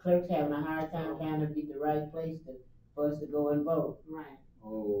 the clerk's having a hard time trying to get the right place for us to go and vote. right.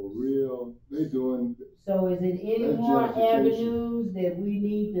 Oh, real? They doing. So is it any That's more gentrification. avenues that we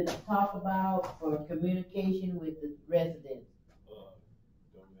need to talk about for communication with the residents?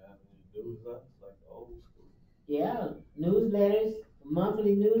 Don't we have any newsletters like the old school? Yeah, newsletters,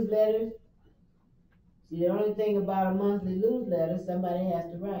 monthly newsletters. See, the only thing about a monthly newsletter, somebody has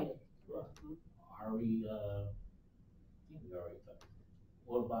to write it. Are we, I think we already talked.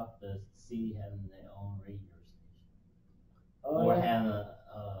 What about the city having their own radio station? Oh, Or yeah. having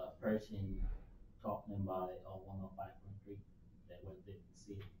a person talking about it on 105.3 that was in the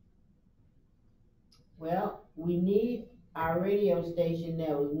city? Well, we need our radio station. That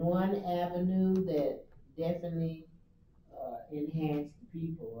was one avenue that definitely enhanced the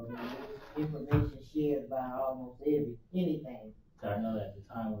people. I mean, there was information shared about almost anything. Cause I know at the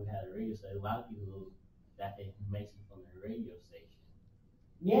time we had a radio station, a lot of people got their information from the radio station.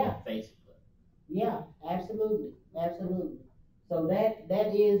 Yeah, On Facebook. yeah, absolutely. So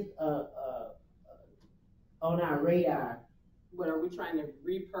that is on our radar. But are we trying to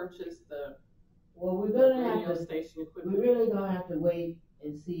repurchase the Well, we're gonna radio have to. station We're equipment? really gonna have to wait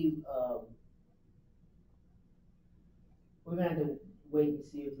and see. We're gonna have to wait and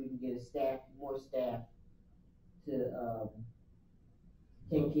see if we can get more staff to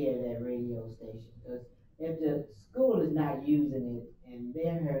take care of that radio station. Because if the school is not using it and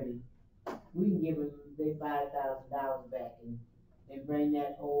they're hurting, we can give them their $5,000 back and bring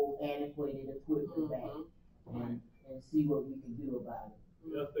that old antiquated equipment back and see what we can do about it.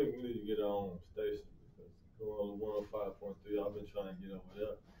 Yeah, I think we need to get our own station because going on 105.3, I've been trying to get over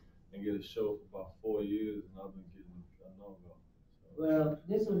there and get a show for about 4 years, and I've been getting a no-go. Well,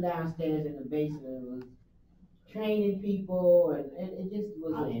 this one downstairs in the basement was training people, and it just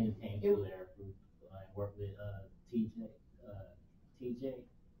was. I entertained people there who work with TJ, I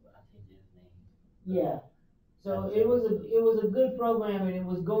think his name. Yeah. So it was a good program, and it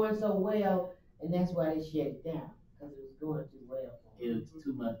was going so well, and that's why they shut it down, because it was going too well. It was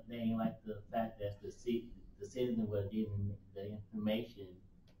too much. They ain't like the fact that the citizen was getting the information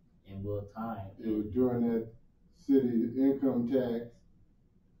in real time. It was during that city income tax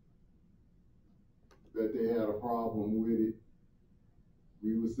that they had a problem with it.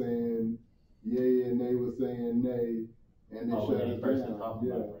 We were saying yay and they were saying nay, and they shut it first down. talking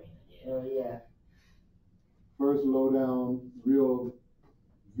Yeah. about it, Oh yeah. First lowdown, real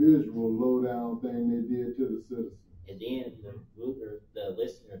visual lowdown thing they did to the citizens. And then the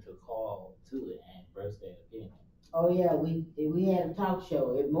listener could call to it and express their opinion. Oh yeah, we had a talk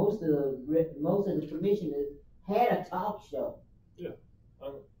show. Most of the commissioners had a talk show. Yeah.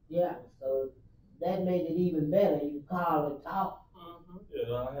 Yeah, so that made it even better. You call and talk. Mm-hmm.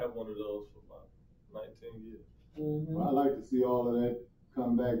 Yeah, I have one of those for about 19 years. Mm-hmm. Well, I like to see all of that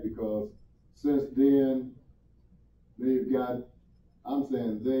come back because since then, they've got, I'm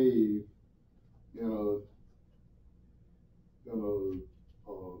saying they've, in a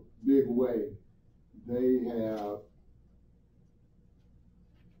big way, they have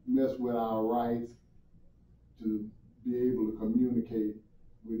messed with our rights to be able to communicate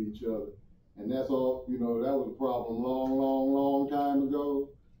with each other. And that's all, that was a problem long time ago.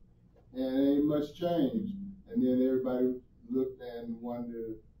 And ain't much changed. And then everybody looked and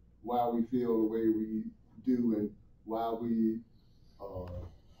wondered why we feel the way we do and why we are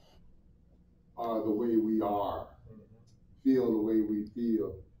the way we are, feel the way we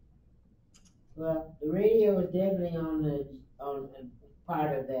feel. Well, the radio is definitely on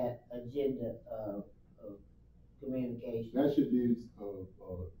part of that agenda of communication. That should be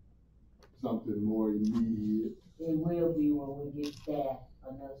something more immediate. It will be when we get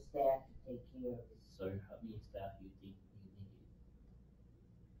enough staff to take care of it. So how many staff you think you need?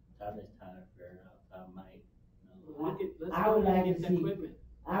 Time is time for I might. I would like to the see. equipment.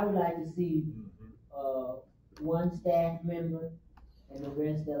 I would like to see one staff member and the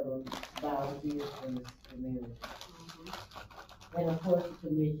rest of them volunteers from the community. Mm-hmm. And of course the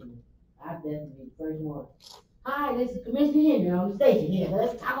commissioner. I'd definitely be the first one. Hi, this is Commissioner Henry on the station here.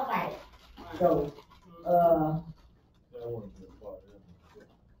 Let's talk about it. Right. So, I want to be a part of that.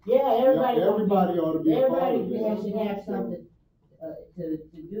 yeah, everybody ought to be a part of everybody it. should have something to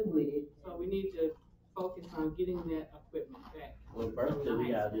do with it. So we need to focus on getting that equipment back. Well, first we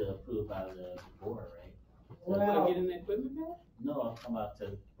gotta do approved by the board, right? Well, Getting the equipment back? No, I'm talking about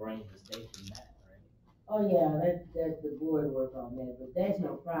to bring the station back, right? oh yeah, let the board work on that, but that's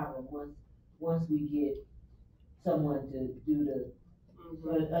no problem once we get someone to do the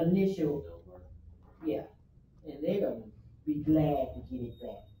initial, yeah, and they're gonna be glad to get it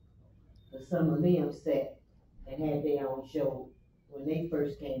back. Cause some of them sat and had their own show when they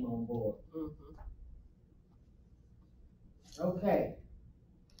first came on board. Mm-hmm. Okay.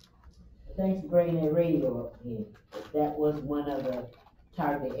 Thanks for bringing that radio up here. That was one of the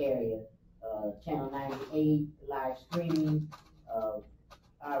target area. Channel 98, live streaming, our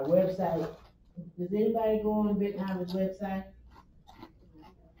website. Does anybody go on Benton Harbor's website?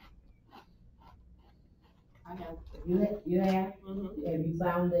 I have. You have? Mm-hmm. Have you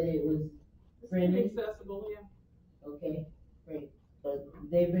found that it was friendly? Accessible, yeah. Okay, great. But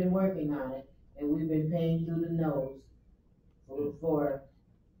they've been working on it, and we've been paying through the nose for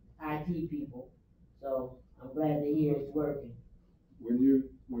IT people. So I'm glad to hear it's working. When you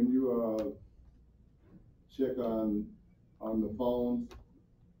check on the phones,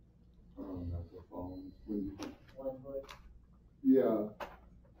 not the phones. When you, One word. yeah,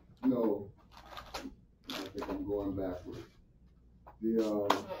 no, I think I'm going backwards.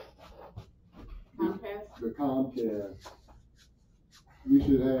 The Comcast. We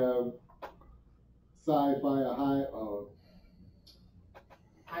should have sci-fi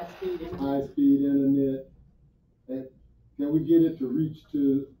high-speed internet. And can we get it to reach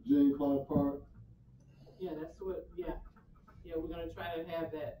to Jane Clark Park? Yeah, that's what. Yeah, we're gonna try to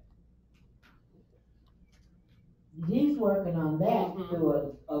have that. He's working on that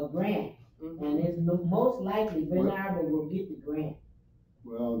through a grant, and it's most likely Ben Arbor will get the grant.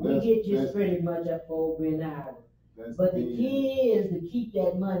 Well, we get just pretty much up for Ben Arbor. But the key is to keep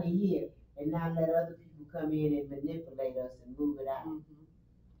that money here and not let other people come in and manipulate us and move it out.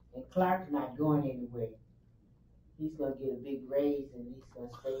 And Clark's not going anywhere. He's gonna get a big raise and he's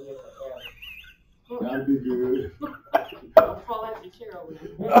gonna stay here forever. That'd be good. I'll fall out your chair over there.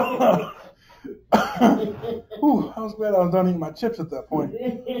 Ooh, I was glad I was done eating my chips at that point.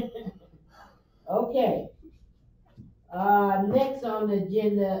 Okay. Next on the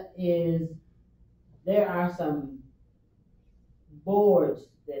agenda is there are some boards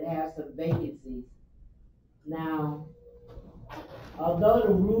that have some vacancies. Now, although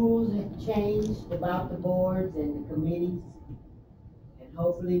the rules have changed about the boards and the committees, and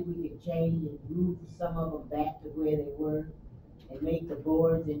hopefully we can change and move some of them back to where they were and make the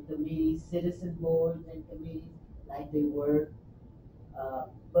boards and committees, citizen boards and committees like they were.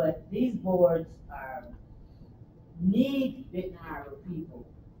 But these boards need Benton Harbor people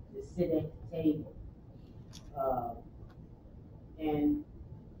to sit at the table. And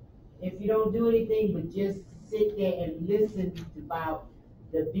if you don't do anything but just sit there and listen about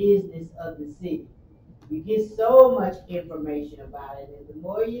the business of the city, you get so much information about it, and the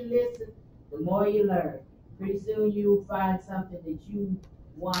more you listen, the more you learn. pretty soon you'll find something that you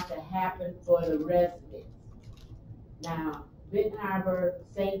want to happen for the residents. Now, Benton Harbor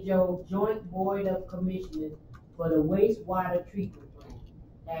St. Joe Joint Board of Commissioners for the wastewater treatment plant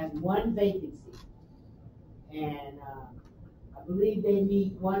has one vacancy. And I believe they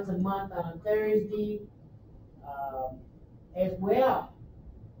meet once a month on a Thursday as well.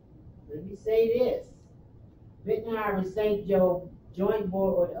 Let me say this. Benton Harbor St. Joe Joint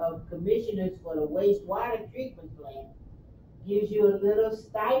Board of Commissioners for the wastewater treatment plant gives you a little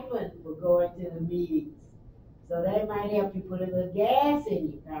stipend for going to the meetings. So that might help you put a little gas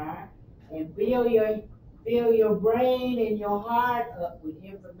in your car and fill your brain and your heart up with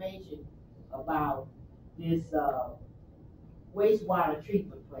information about this wastewater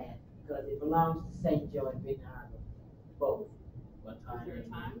treatment plant, because it belongs to St. Joe and Benton Harbor, both. What time? Is there a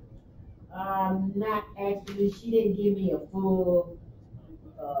time? Not actually, she didn't give me a full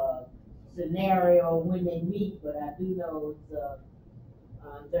scenario when they meet, but I do know it's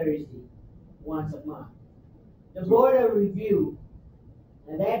on Thursday, once a month. The Board of Review,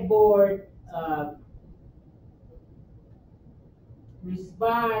 and that board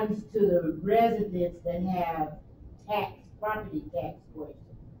responds to the residents that have property tax questions,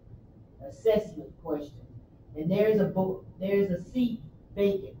 assessment questions, and there's a seat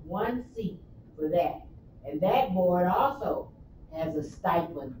vacant, one seat for that, and that board also has a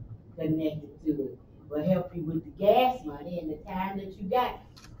stipend connected to it. Will help you with the gas money and the time that you got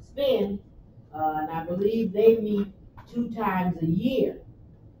to spend. And I believe they meet 2 times a year.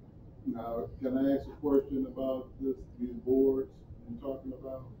 Now, can I ask a question about these boards you're talking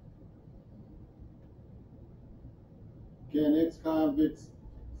about? Can ex-convicts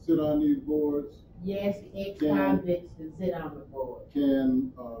sit on these boards? Yes, ex-convicts can sit on the board.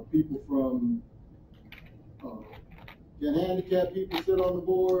 Can people from, can handicapped people sit on the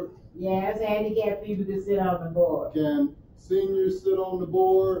board? Yes, handicapped people can sit on the board. Can seniors sit on the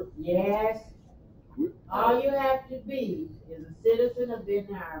board? Yes. All you have to be is a citizen of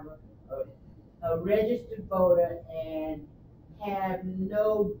Benton Harbor, a registered voter, and have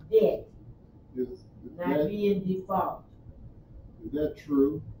no debt, not be in default. Is that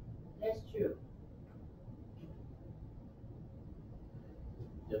true? That's true.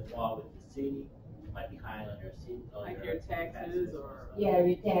 Default with the city, might be high on your city. Like your taxes or? Yeah,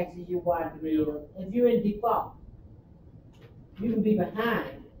 your taxes, your water bill. If you're in default, you can be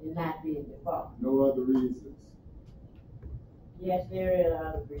behind and not be in default. No other reasons? Yes, there are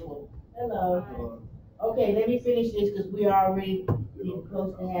other reasons. Hello. Okay, let me finish this because we are already getting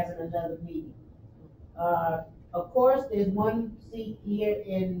close to having another meeting. Of course, there's one seat here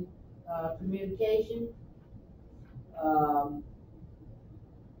in communication.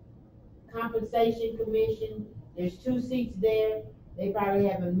 Compensation Commission, there's 2 seats there. They probably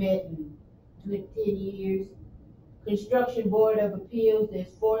haven't met in 10 years. Construction Board of Appeals,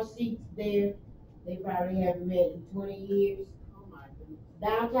 there's 4 seats there. They probably haven't met in 20 years. Oh my goodness.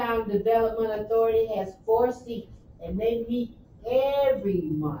 Downtown Development Authority has 4 seats, and they meet every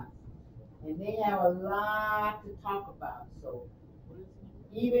month. And they have a lot to talk about. So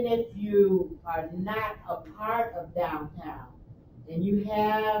even if you are not a part of downtown, and you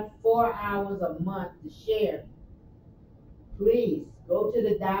have 4 hours a month to share, please go to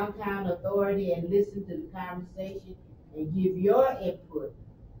the Downtown Authority and listen to the conversation and give your input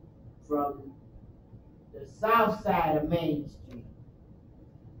from the south side of Main Street.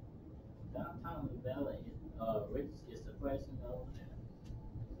 Downtown Development, Rich is the president over there.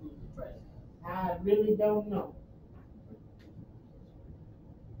 Who's the president? I really don't know.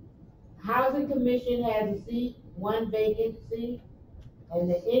 Housing Commission has a seat, 1 vacancy, and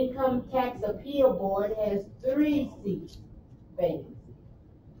the Income Tax Appeal Board has 3 seats vacancy.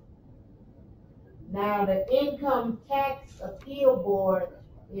 Now, the Income Tax Appeal Board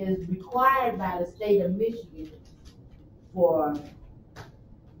is required by the state of Michigan for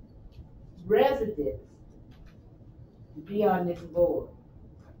residents to be on this board.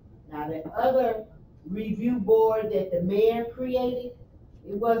 Now, the other review board that the mayor created,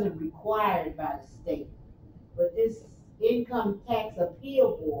 it wasn't required by the state. But this Income Tax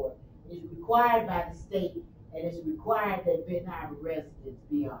Appeal Board is required by the state, and it's required that Benton Harbor residents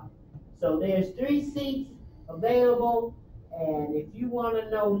be on. So there's 3 seats available, and if you want to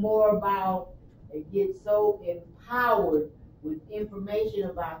know more about and get so empowered with information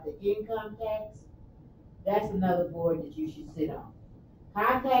about the income tax, that's another board that you should sit on.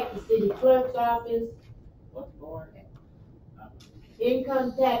 Contact the city clerk's office. What board?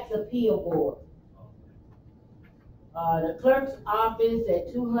 Income Tax Appeal Board. The clerk's office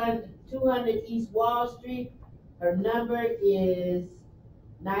at 200 East Wall Street. Her number is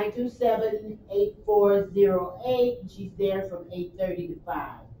 927-8408. She's there from 8:30 to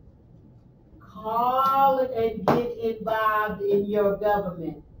 5. Call it and get involved in your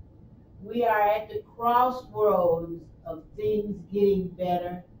government. We are at the crossroads of things getting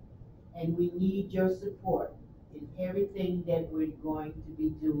better, and we need your support in everything that we're going to be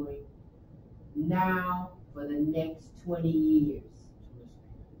doing now for the next 20 years.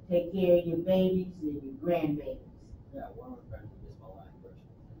 Take care of your babies and your grandbabies. Yeah, one more question. This is my last question.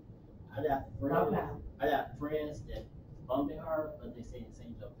 I got friends that bumping her, but they say in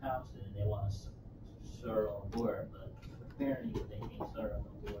St. Joe Township and they want to serve on board, but apparently they can't serve on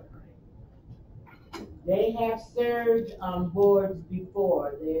board, right? They have served on boards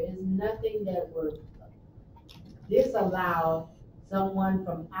before. There is nothing that would disallow someone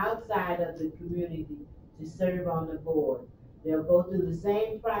from outside of the community to serve on the board. They'll go through the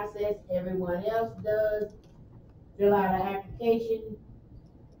same process everyone else does, fill out an application,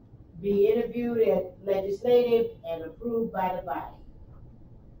 be interviewed at legislative, and approved by the body.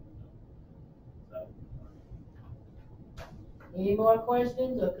 Any more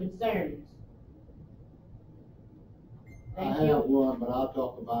questions or concerns? I have one, but I'll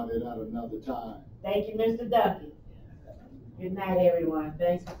talk about it at another time. Thank you, Mr. Duncan. Good night, everyone.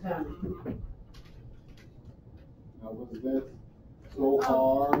 Thanks for coming. Now, was that so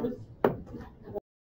hard?